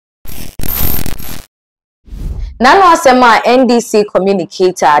Nano asema NDC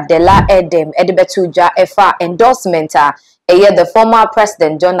communicator Dela Edem Edibetuja Efa endorsement the former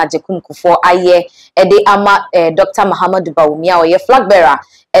president John Prez Kufour Assasিnation ama Dr. Muhammad Bawumia or flag bearer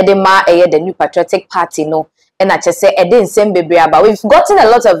ma the New Patriotic Party no and I just say in same baby but we've gotten a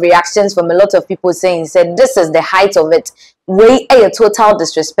lot of reactions from a lot of people saying said this is the height of it. Way a total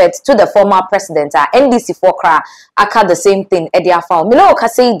disrespect to the former president. NDC for cra aka the same thing. Edia found. Mino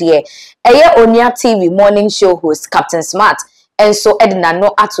okase die. Onia TV morning show host Captain Smart. And so Edna no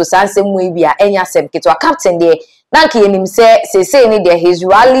atu same way bia enya sem kitwa Captain die. Nanki yenim say ni there he's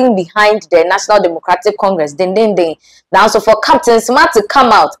rallying behind the National Democratic Congress. Den. Now so for Captain Smart to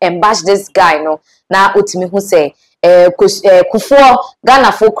come out and bash this guy no. Na utimi hu say Kufour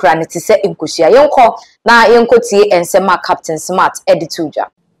Ghana fokra ne tise inkosia yenko na yenkotie ensema Captain Smart edituja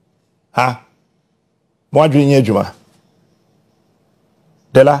ha mo adwenye adwuma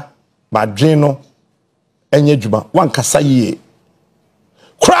Dela madwen no enye adwuma wankasa yie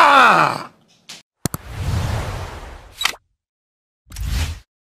kra.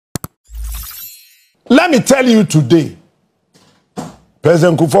 Let me tell you today,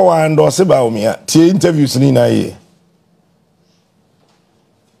 President Kufour endorse Bawumia tie interviews ni na ye.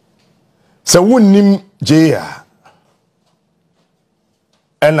 So wunnim Jaya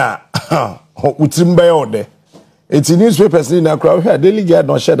ena utimba yode eti newspapers ni na kra daily guide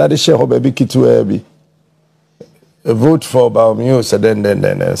no share that share ho baby kitu bi vote for Bawumia so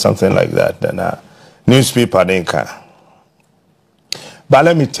then something like that then newspaper then can. But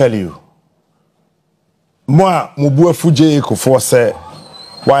let me tell you, moi mubuafu Jaya Kufour say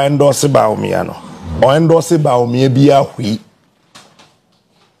why endorse Bawumia no or endorse Bawumia bia hui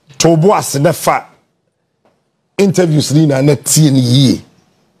Tobo asinefa interviews ni na tie ni ye.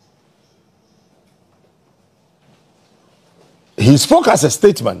 He spoke as a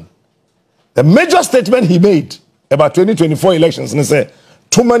statesman. The major statement he made about 2024 elections and say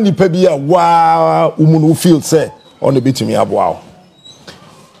too many people wow umunu feel say on the bitimi aboa.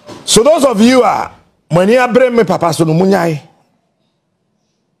 So those of you are when you bring me papa so no munyai.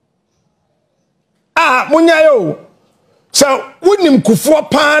 Munyayo. So, wouldn't Kufour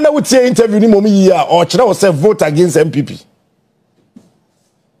Pana would say interview ni momi year or China say vote against MPP?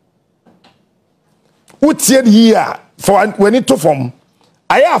 Would say here for when it to form?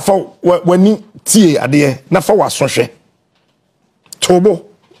 I have for when you tie ade na for wasoshe. Tobo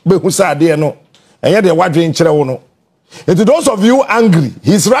be husa ade no. And yet the wadrin chire wo no. And to those of you angry,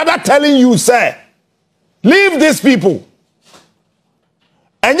 he's rather telling you, say, leave these people.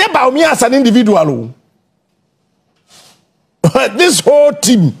 And yet Bawumia as an individual. This whole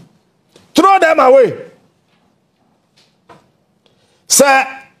team, throw them away. Sir,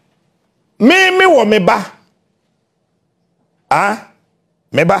 me wo meba.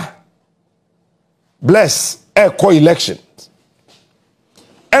 Meba. Bless echo elections.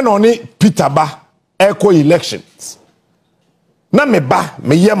 And only Peter Ba echo elections. Na meba,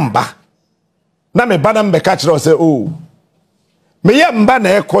 me yemba. Na meba na mbeka chiro say oh. Me yemba na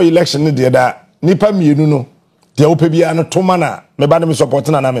echo election ni da nipa mienu no. The opebia no to mana me ba me support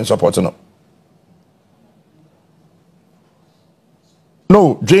na me support no.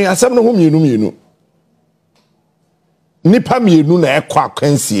 No, dwen asem no ho mienu. Nipa mienu na ekwa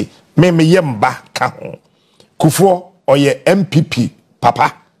akwansie me yemba ka ho. Kufour oye MPP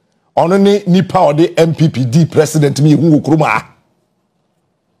papa. Ono ni nipa ode MPP di president mi hu okroma.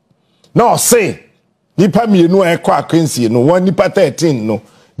 No say nipa mienu ekwa akwansie no one nipa 13 no.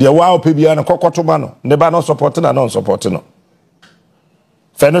 The wow pebia na kokotoba no ne ba no support na non support no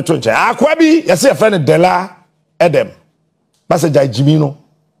fe no to nche akwa bi yesi fe ne Dela Edem message Jimmy no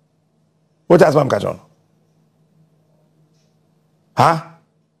what has mam ka jon ha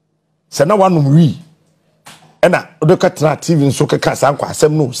se na wanum wi ena odokatra TV nso keka san kwa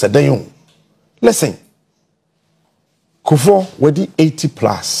asem no se dan yo listen Kufour wedi 80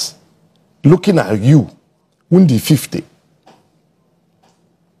 plus looking at you wundi 50.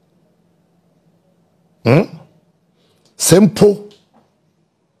 Simple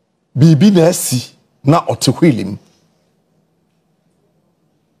bibi na si na otehwilim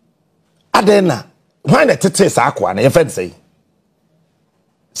adena why na tete sa akwa na yefen say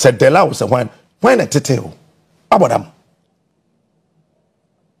said Dela was why na tete o abodam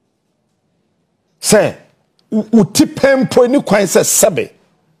say utipempo ni kwan say sebe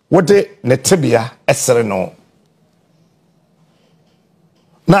wode ne tebia esere no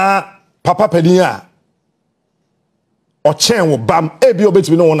na papa pediya or chen wo bam ebi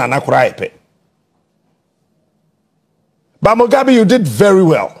obetimi no na nakora epe. But Mugabe, you did very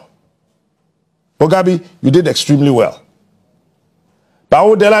well. Mugabe, you did extremely well.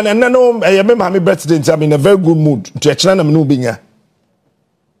 Bao Dela and no, I remember my birthday. I'm in a very good mood to a channel no binya.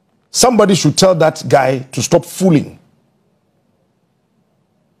 Somebody should tell that guy to stop fooling.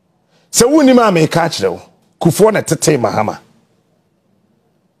 So when you may catch though, Kufuor na tete Mahama.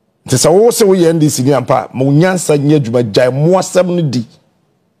 Tesa wo se wo ye NDC ni ampa, mo nyansa nya djuma jai mo asem no di.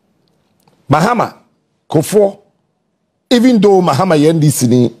 Mahama, Kufuor, even though Mahama ye NDC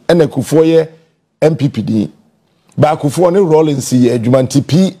ni, ene Kufuor ye MPP di. Ba Kufuor ni Rollins ye djuma nti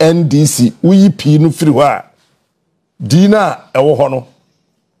PNDC, uyi P no firi ho a. Dina ewo ho no.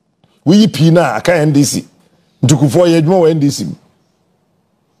 Uyi P na aka NDC. Nti Kufuor ye djuma wo NDC.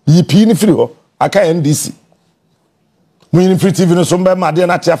 Yi P ni firi ho aka NDC. Mwini free TV no sombe made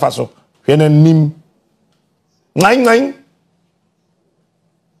na tiafa so. Hwe na nim. Ngai.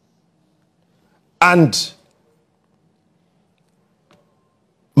 And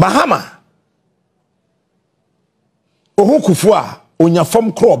Mahama Ohu Kufuor a onya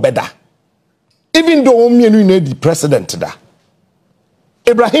fam kro beda. Even though omienu na di president da.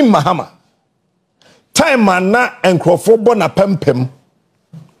 Ibrahim Mahama time na enkrofo bo na pempem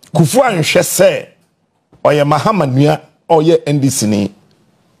Kufuor anhwe se oye Mahama nua oye NDC ni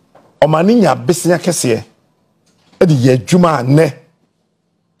omani nya besenya kese e di ye adwuma ne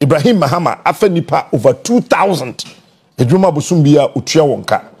Ibrahim Mahama afa nipa over 2000 adwuma bosum bia otua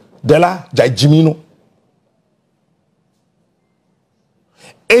wonka dela jajimi no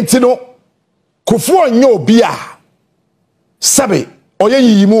entino Kufuor nya obi a sabe oye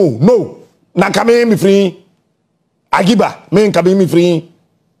yiyimu no na kame mi free agiba me kame mi free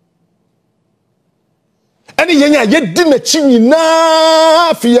ani yenya ye di na chi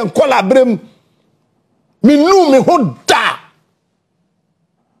nyina fi yen kola brem mi nu me ho da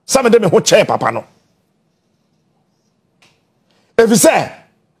samede me ho che papa no if you say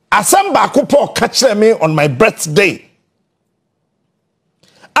asamba akopɔ ka kire me on my birthday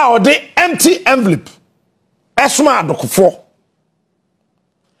a the empty envelope esuma adokofo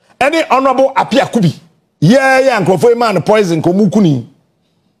any honorable apia kubi yeah nkrofo man poison ko mukuni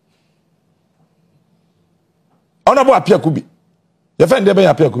honorable apia kubi your friend dey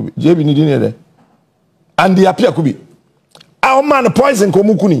apia kubi jebi ni din there and the apia kubi our man poison ko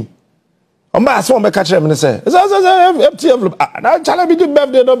mukuni omba aso ombe ka kire me say empty envelope na chala bi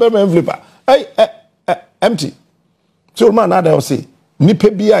birthday no be envelope empty so man na dey say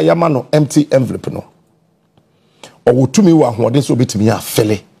nipa bia ya ma no empty envelope no owotumi wa hoden so betimi ya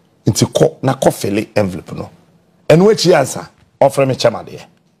fele nti ko na ko fele envelope no enu achi answer offer me chama de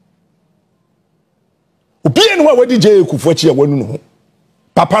obi enu wa wadi je Kufuor achi ya wanu no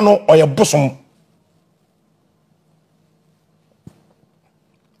papa no oye bosom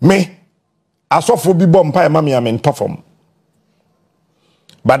me asofo bi bom pa ma me am ntofom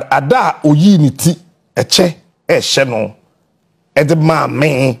but ada oyi ni ti eche ehye no ede ma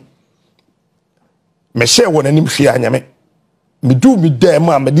me share won anim hwe anyame me do me dey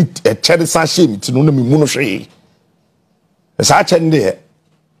ma me di eche sa hye mi ti no na me mu no hwe sa che nde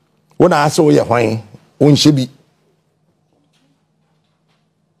wona aso ye hwan won hye bi.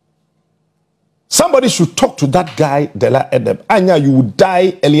 Somebody should talk to that guy Dela Edem. Anya, you would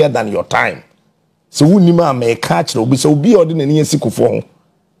die earlier than your time. So we nima may catch no be so be ordinary and Kufuor.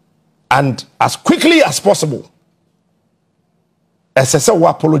 And as quickly as possible, SSL will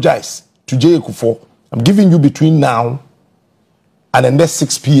apologize to J. Kufuor. I'm giving you between now and the next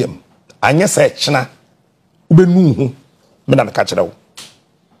 6 p.m. Anya say chna ubenu me na me catch it.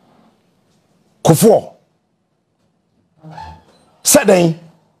 Kufuor said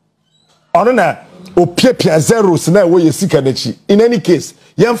ono na opiapia zeros na we yesika nachi. In any case,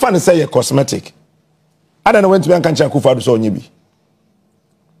 yemfa ne say ye cosmetic. I don't know when to be anka Kufuor so onye bi.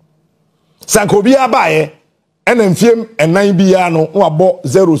 Sanko bi abaye enamfiem enan bi ya no wabo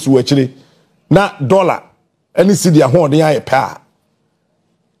zeros wo akire na dollar any cedi ahoden aye pa.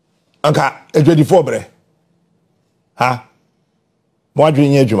 Anka edwedifo bre. Ha? Mo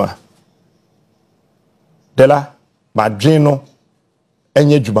adwen ye adwuma. Dela ma dwen no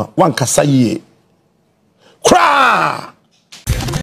enye dwuma wankasa yie kra